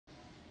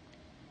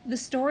The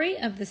story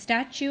of the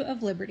Statue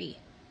of Liberty.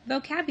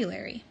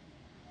 Vocabulary.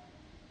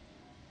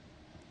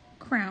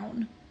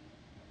 Crown.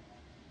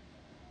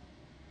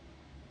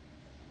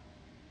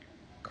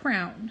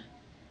 Crown.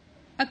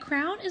 A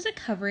crown is a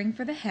covering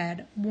for the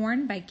head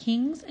worn by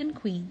kings and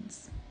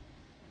queens.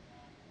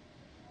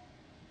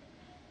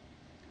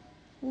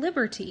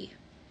 Liberty.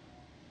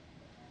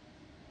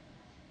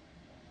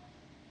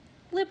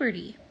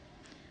 Liberty.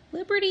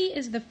 Liberty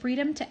is the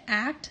freedom to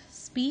act,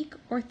 speak,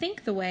 or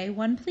think the way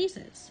one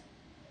pleases.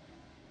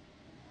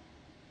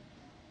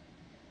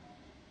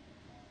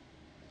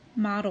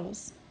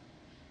 Models.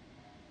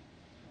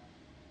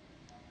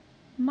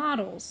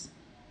 Models.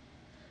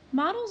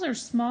 Models are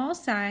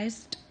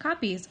small-sized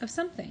copies of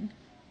something.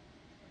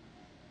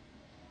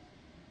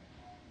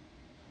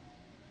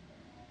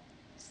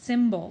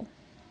 Symbol.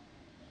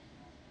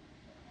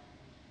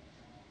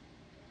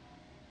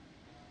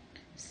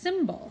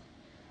 Symbol.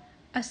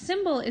 A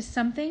symbol is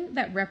something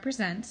that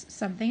represents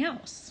something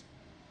else.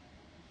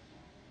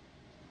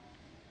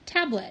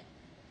 Tablet.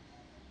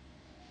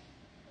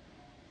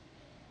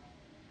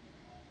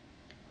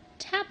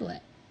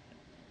 Tablet.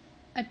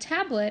 A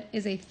tablet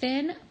is a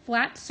thin,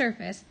 flat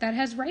surface that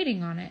has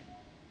writing on it.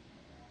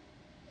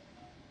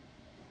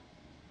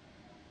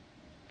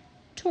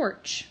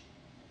 Torch.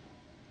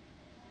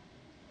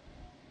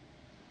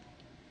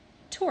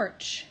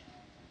 Torch.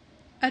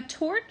 A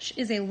torch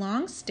is a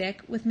long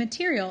stick with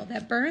material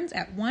that burns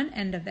at one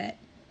end of it.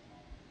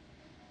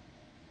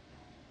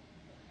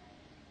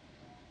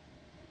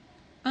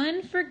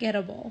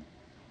 Unforgettable.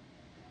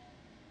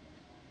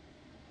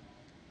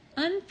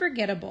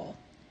 Unforgettable.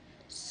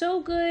 So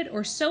good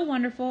or so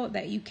wonderful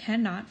that you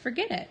cannot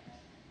forget it.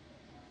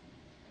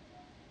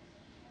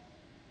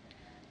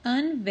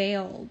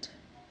 Unveiled.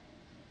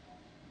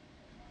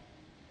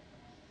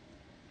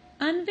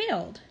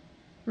 Unveiled.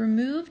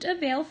 Removed a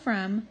veil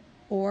from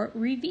or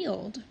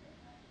revealed.